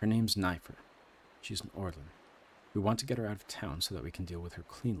 Her name's Nyfer. She's an Orlin. We want to get her out of town so that we can deal with her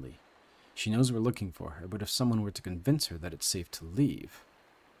cleanly. She knows we're looking for her, but if someone were to convince her that it's safe to leave...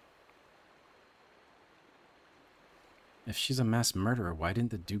 If she's a mass murderer, why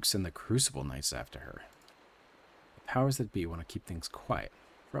didn't the Duke send the Crucible Knights after her? The powers that be want to keep things quiet,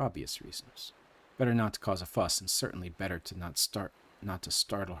 for obvious reasons. Better not to cause a fuss, and certainly better to not to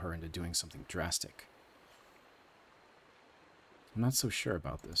startle her into doing something drastic. I'm not so sure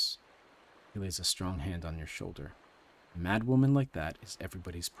about this. He lays a strong hand on your shoulder. A mad woman like that is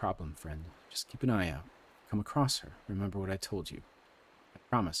everybody's problem, friend. Just keep an eye out. Come across her. Remember what I told you. I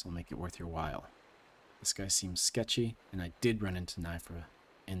Promise I'll make it worth your while. This guy seems sketchy, and I did run into Nypha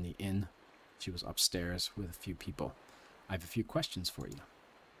in the inn. She was upstairs with a few people. I have a few questions for you.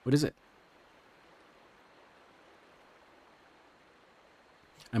 What is it?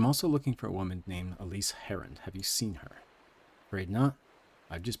 I'm also looking for a woman named Aelys Harond. Have you seen her? Afraid not.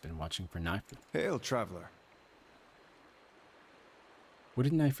 I've just been watching for Nypha. Hail, traveler. What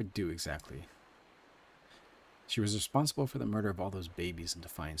did Nypha do exactly? She was responsible for the murder of all those babies in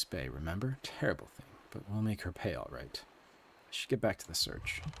Defiance Bay, remember? Terrible thing, but we'll make her pay all right. I should get back to the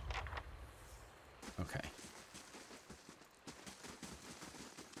search. Okay.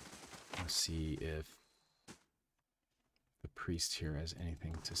 Let's see if the priest here has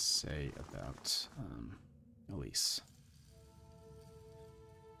anything to say about Aelys.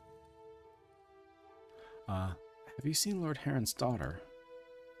 Have you seen Lord Harond's daughter?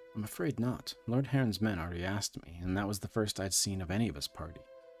 I'm afraid not. Lord Harond's men already asked me, and that was the first I'd seen of any of his party.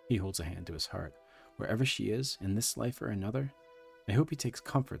 He holds a hand to his heart. Wherever she is, in this life or another, I hope he takes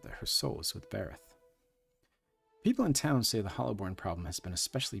comfort that her soul is with Bereth. People in town say the Hollowborn problem has been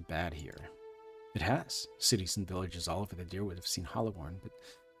especially bad here. It has. Cities and villages all over the Dyrwood have seen Hollowborn, but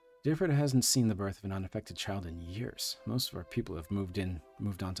Dyrford hasn't seen the birth of an unaffected child in years. Most of our people have moved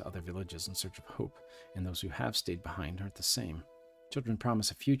on to other villages in search of hope, and those who have stayed behind aren't the same. Children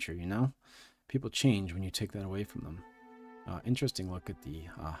promise a future, you know? People change when you take that away from them. Interesting look at the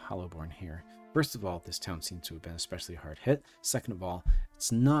Hollowborn here. First of all, this town seems to have been especially hard hit. Second of all,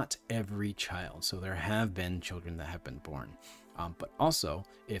 it's not every child, so there have been children that have been born. But also,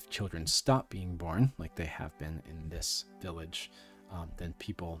 if children stop being born, like they have been in this village, then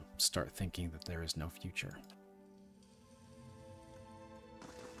people start thinking that there is no future.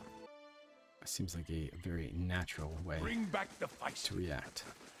 It seems like a very natural way Bring back the fight. to react.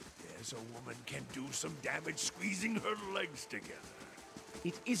 There's a woman can do some damage squeezing her legs together.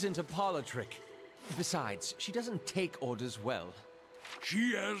 It isn't a parlor trick. Besides, she doesn't take orders well.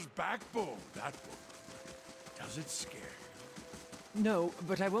 She has backbone, that woman. Does it scare you? No,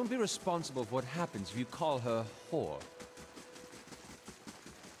 but I won't be responsible for what happens if you call her whore.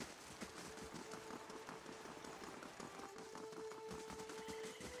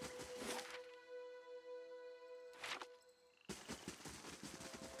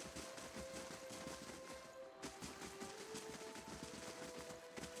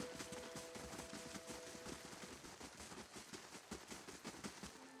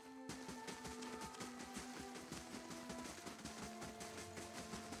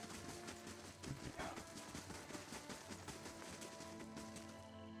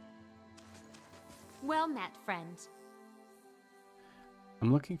 Well met, friend.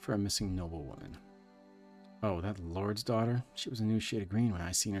 I'm looking for a missing noblewoman. Oh, that lord's daughter? She was a new shade of green when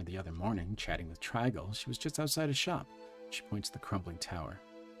I seen her the other morning, chatting with Trigal. She was just outside his shop. She points to the crumbling tower.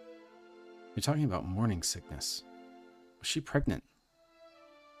 You're talking about morning sickness. Was she pregnant?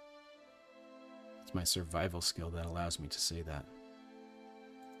 It's my survival skill that allows me to say that.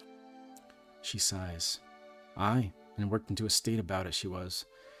 She sighs. Aye, and worked into a state about it she was.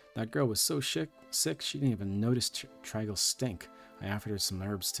 That girl was so sick she didn't even notice Trigal's stink. I offered her some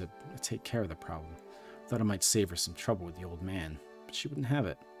herbs to take care of the problem. Thought I might save her some trouble with the old man, but she wouldn't have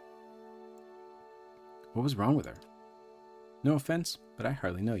it. What was wrong with her? No offense, but I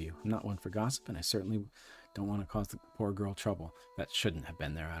hardly know you. I'm not one for gossip, and I certainly don't want to cause the poor girl trouble. That shouldn't have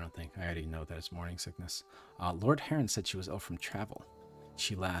been there, I don't think. I already know that it's morning sickness. Lord Harond said she was ill from travel.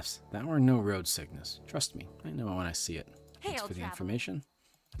 She laughs. That were no road sickness. Trust me, I know it when I see it. Thanks for the information.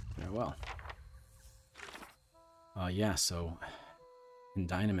 Very well. Yeah, so... And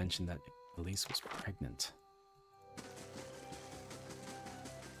Dinah mentioned that Aelys was pregnant.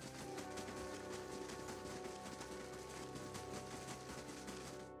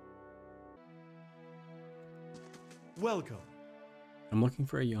 Welcome. I'm looking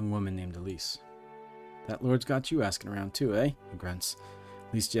for a young woman named Aelys. That lord's got you asking around too, eh? He grunts.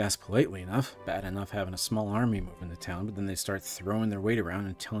 At least you ask politely enough. Bad enough having a small army move into town, but then they start throwing their weight around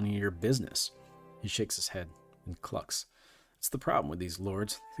and telling you your business. He shakes his head and clucks. That's the problem with these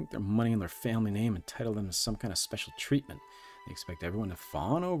lords. They think their money and their family name entitle them to some kind of special treatment. They expect everyone to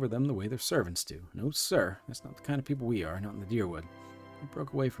fawn over them the way their servants do. No, sir. That's not the kind of people we are, not in the Dyrwood. We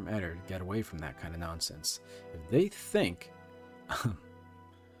broke away from Eddard to get away from that kind of nonsense. If they think...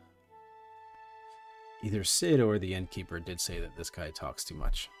 Either Sid or the innkeeper did say that this guy talks too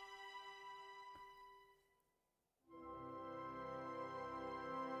much.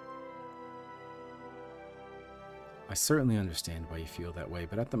 I certainly understand why you feel that way,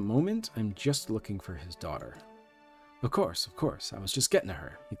 but at the moment, I'm just looking for his daughter. Of course, I was just getting to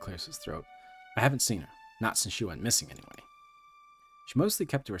her. He clears his throat. I haven't seen her. Not since she went missing, anyway. She mostly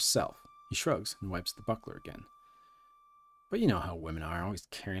kept to herself. He shrugs and wipes the buckler again. But you know how women are, always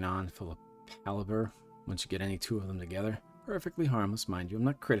carrying on full of palaver once you get any two of them together. Perfectly harmless, mind you, I'm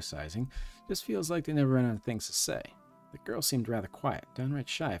not criticizing. Just feels like they never run out of things to say. The girl seemed rather quiet, downright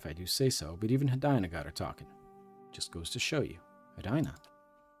shy if I do say so, but even Hedina got her talking. Just goes to show you. Hedina.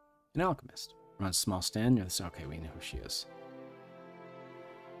 An alchemist. Runs a small stand near the... Okay, we know who she is.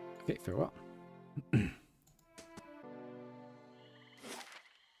 Okay, farewell. Okay,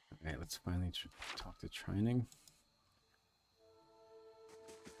 let's finally talk to Trining.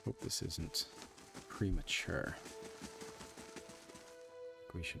 Hope this isn't premature.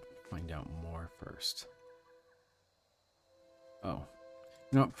 We should find out more first. Oh.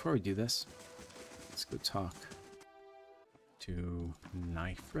 You know what, before we do this, let's go talk to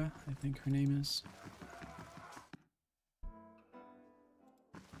Nifra, I think her name is.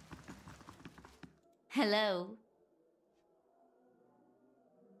 Hello.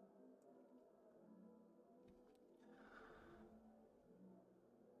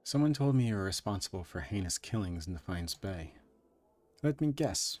 Someone told me you were responsible for heinous killings in Defiance Bay. Let me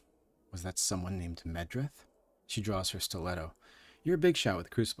guess. Was that someone named Medrith? She draws her stiletto. You're a big shot with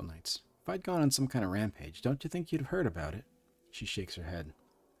the Crucible Knights. If I'd gone on some kind of rampage, don't you think you'd have heard about it? She shakes her head.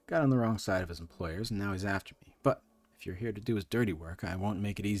 Got on the wrong side of his employers, and now he's after me. But if you're here to do his dirty work, I won't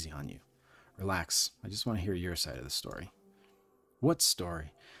make it easy on you. Relax. I just want to hear your side of the story. What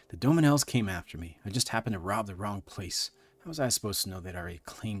story? The Dominels came after me. I just happened to rob the wrong place. How was I supposed to know they'd already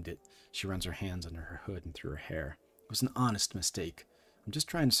claimed it? She runs her hands under her hood and through her hair. It was an honest mistake. I'm just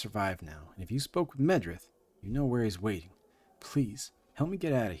trying to survive now, and if you spoke with Medrith, you know where he's waiting. Please, help me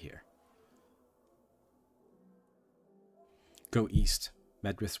get out of here. Go east.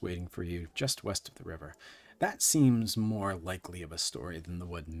 Medrith's waiting for you just west of the river. That seems more likely of a story than the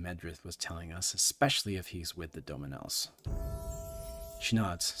one Medrith was telling us, especially if he's with the Dominels. She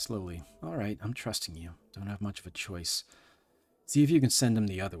nods, slowly. All right, I'm trusting you. Don't have much of a choice. See if you can send him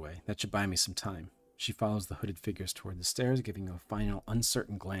the other way. That should buy me some time. She follows the hooded figures toward the stairs, giving a final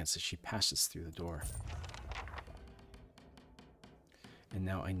uncertain glance as she passes through the door. And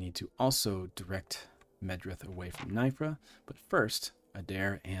now I need to also direct Medrith away from Nifra, but first,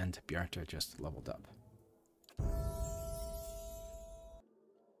 Adair and Bjarta just leveled up.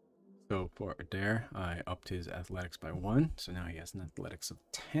 So for Adair, I upped his athletics by 1, so now he has an athletics of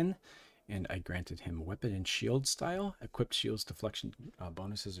 10, and I granted him weapon and shield style. Equipped shield's deflection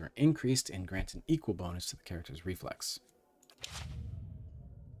bonuses are increased and grant an equal bonus to the character's reflex.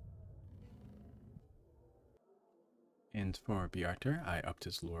 And for Bjarta, I upped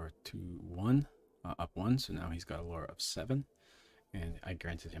his lore to 1, up 1, so now he's got a lore of 7. And I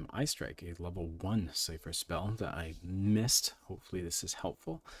granted him Eye Strike, a level 1 cipher spell that I missed. Hopefully this is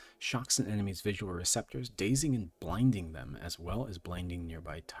helpful. Shocks an enemy's visual receptors, dazing and blinding them, as well as blinding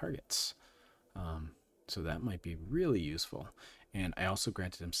nearby targets. So that might be really useful. And I also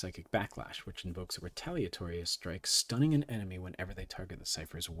granted him Psychic Backlash, which invokes a retaliatory strike, stunning an enemy whenever they target the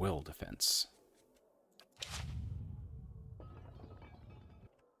cipher's will defense.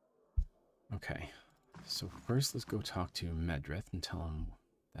 Okay. So first, let's go talk to Medrith and tell him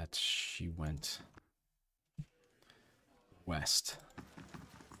that she went west.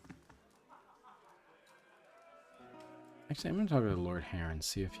 Actually, I'm going to talk to Lord Harond,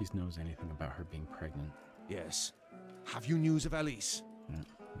 see if he knows anything about her being pregnant. Yes. Have you news of Aelys? No,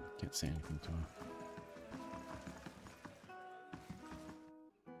 can't say anything to him.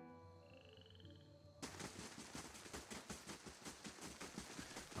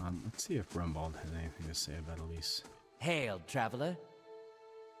 Let's see if Rumbald has anything to say about Aelys. Hail, traveler.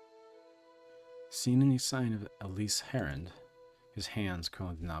 Seen any sign of Aelys Harond? His hands curl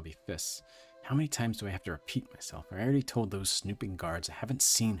into knobby fists. How many times do I have to repeat myself? I already told those snooping guards I haven't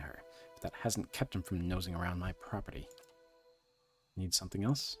seen her, but that hasn't kept him from nosing around my property. Need something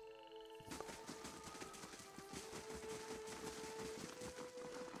else?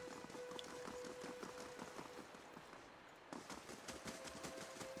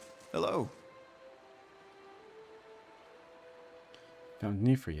 Hello. Found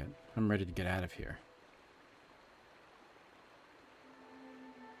Nifra yet? I'm ready to get out of here.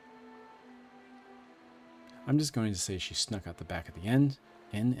 I'm just going to say she snuck out the back at the end,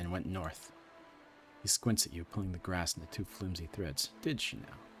 in, and went north. He squints at you, pulling the grass into 2 flimsy threads. Did she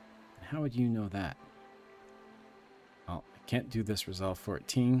now? And how would you know that? Well, I can't do this resolve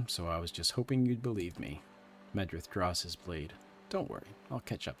 14, so I was just hoping you'd believe me. Medrith draws his blade. Don't worry, I'll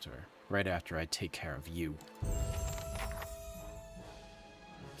catch up to her, right after I take care of you.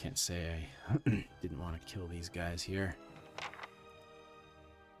 Can't say I didn't want to kill these guys here.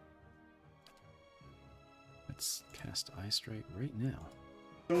 Let's cast Eye Strike right now.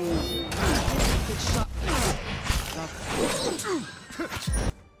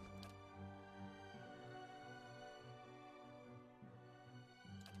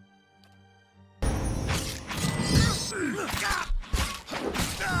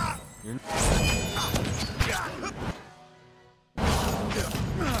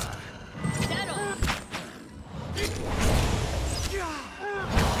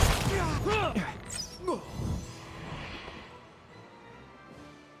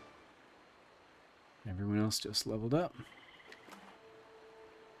 Everyone else just leveled up.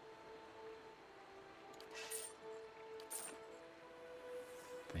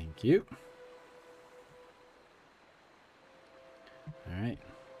 Thank you. Alright.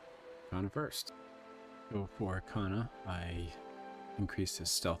 Kana first. So for Kana, I increased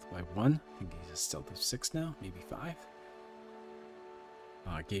his stealth by 1. I think he's a stealth of 6 now, maybe 5.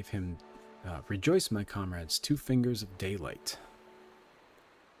 Gave him Rejoice, My Comrades, 2 Fingers of Daylight.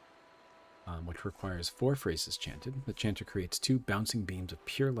 Which requires 4 phrases chanted. The chanter creates 2 bouncing beams of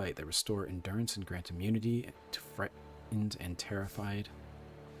pure light that restore endurance and grant immunity to frightened and terrified.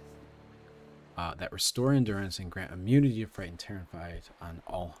 That restore endurance and grant immunity to frightened and terrified on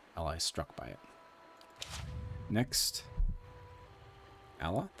all allies struck by it. Next,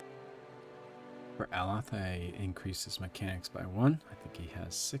 Aloth. For Aloth, I increased his mechanics by 1. I think he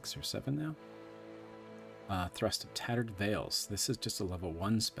has 6 or 7 now. Thrust of Tattered Veils. This is just a level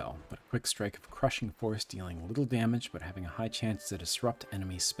 1 spell, but a quick strike of Crushing Force dealing little damage but having a high chance to disrupt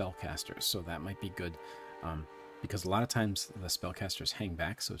enemy spellcasters, so that might be good, because a lot of times the spellcasters hang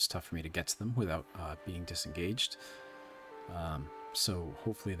back, so it's tough for me to get to them without being disengaged. So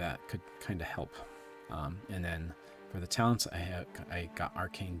hopefully that could kind of help. And then for the talents, I got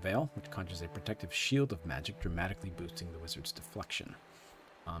Arcane Veil, which conjures a protective shield of magic, dramatically boosting the wizard's deflection.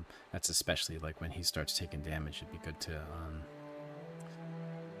 That's especially like when he starts taking damage. It'd be good to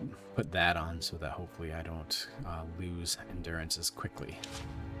put that on so that hopefully I don't lose endurance as quickly.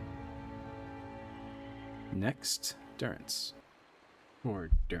 Next, Durance. For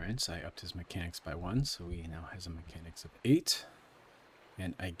Durance, I upped his mechanics by 1, so he now has a mechanics of 8.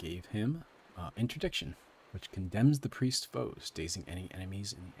 And I gave him Interdiction, which condemns the priest's foes, dazing any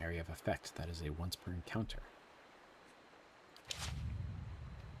enemies in the area of effect. That is a once per encounter.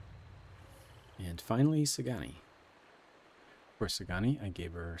 And finally, Sagani. For Sagani, I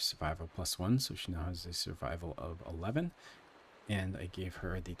gave her Survival +1, so she now has a Survival of 11. And I gave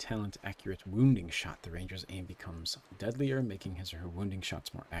her the talent Accurate Wounding Shot. The ranger's aim becomes deadlier, making his or her wounding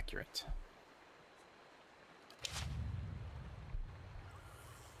shots more accurate.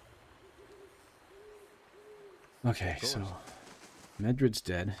 Okay, so Medred's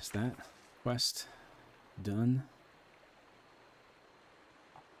dead. Is that quest done?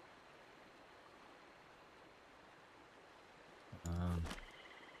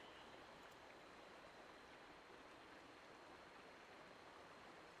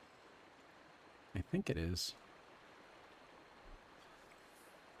 I think it is.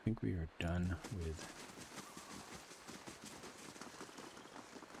 I think we are done with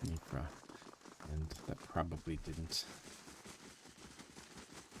Nifra, and that probably didn't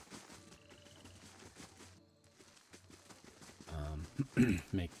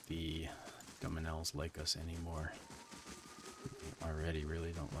make the Dominels like us anymore. They already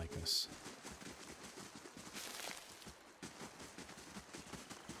really don't like us.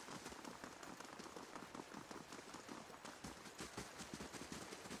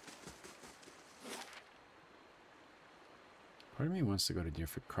 Part of me wants to go to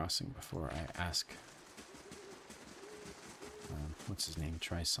Dyrford Crossing before I ask, what's his name,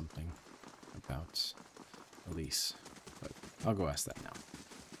 try something about Aelys, but I'll go ask that now.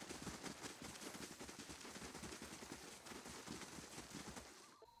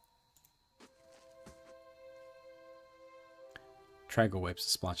 Trago wipes a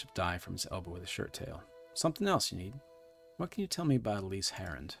splotch of dye from his elbow with a shirt tail. Something else you need? What can you tell me about Aelys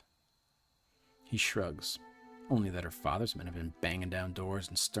Harond? He shrugs. Only that her father's men have been banging down doors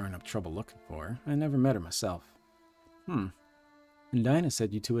and stirring up trouble looking for her. I never met her myself. And Dinah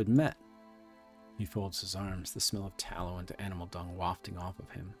said you two had met. He folds his arms, the smell of tallow and animal dung wafting off of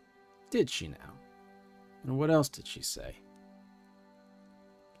him. Did she now? And what else did she say?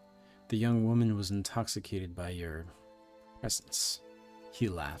 The young woman was intoxicated by your presence. He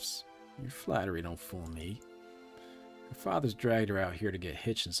laughs. Your flattery don't fool me. Her father's dragged her out here to get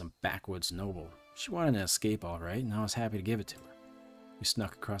hitched in some backwoods noble. She wanted an escape all right, and I was happy to give it to her. We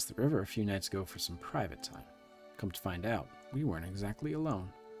snuck across the river a few nights ago for some private time. Come to find out, we weren't exactly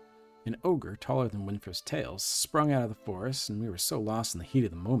alone. An ogre, taller than Winfrey's tails, sprung out of the forest, and we were so lost in the heat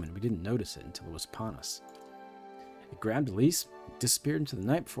of the moment we didn't notice it until it was upon us. It grabbed Aelys, disappeared into the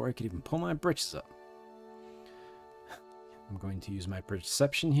night before I could even pull my britches up. I'm going to use my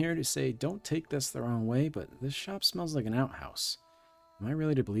perception here to say, don't take this the wrong way, but this shop smells like an outhouse. Am I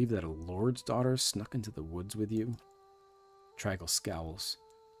really to believe that a lord's daughter snuck into the woods with you? Trigal scowls.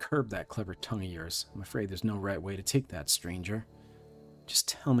 Curb that clever tongue of yours. I'm afraid there's no right way to take that, stranger. Just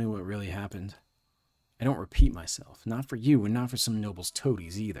tell me what really happened. I don't repeat myself, not for you and not for some noble's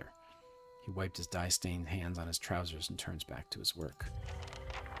toadies either. He wiped his dye-stained hands on his trousers and turns back to his work.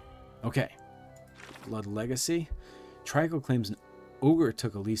 Okay. Blood legacy. Trigal claims an ogre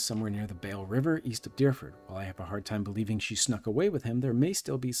took Aelys somewhere near the Bale River, east of Dyrford. While I have a hard time believing she snuck away with him, there may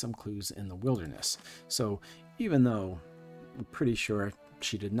still be some clues in the wilderness. So, even though I'm pretty sure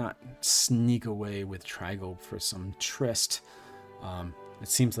she did not sneak away with Trigal for some tryst, it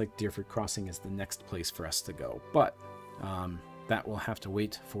seems like Dyrford Crossing is the next place for us to go. But that will have to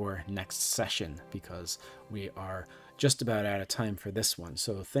wait for next session because we are just about out of time for this one.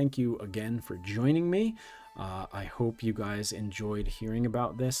 So thank you again for joining me. I hope you guys enjoyed hearing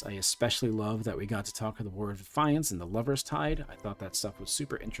about this. I especially love that we got to talk of the War of Defiance and the Lover's Tide. I thought that stuff was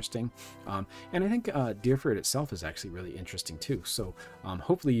super interesting. And I think Dyrford itself is actually really interesting too. So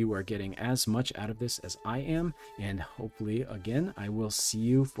hopefully you are getting as much out of this as I am. And hopefully, again, I will see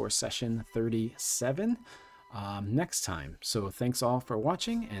you for session 37 next time. So thanks all for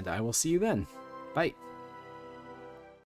watching, and I will see you then. Bye.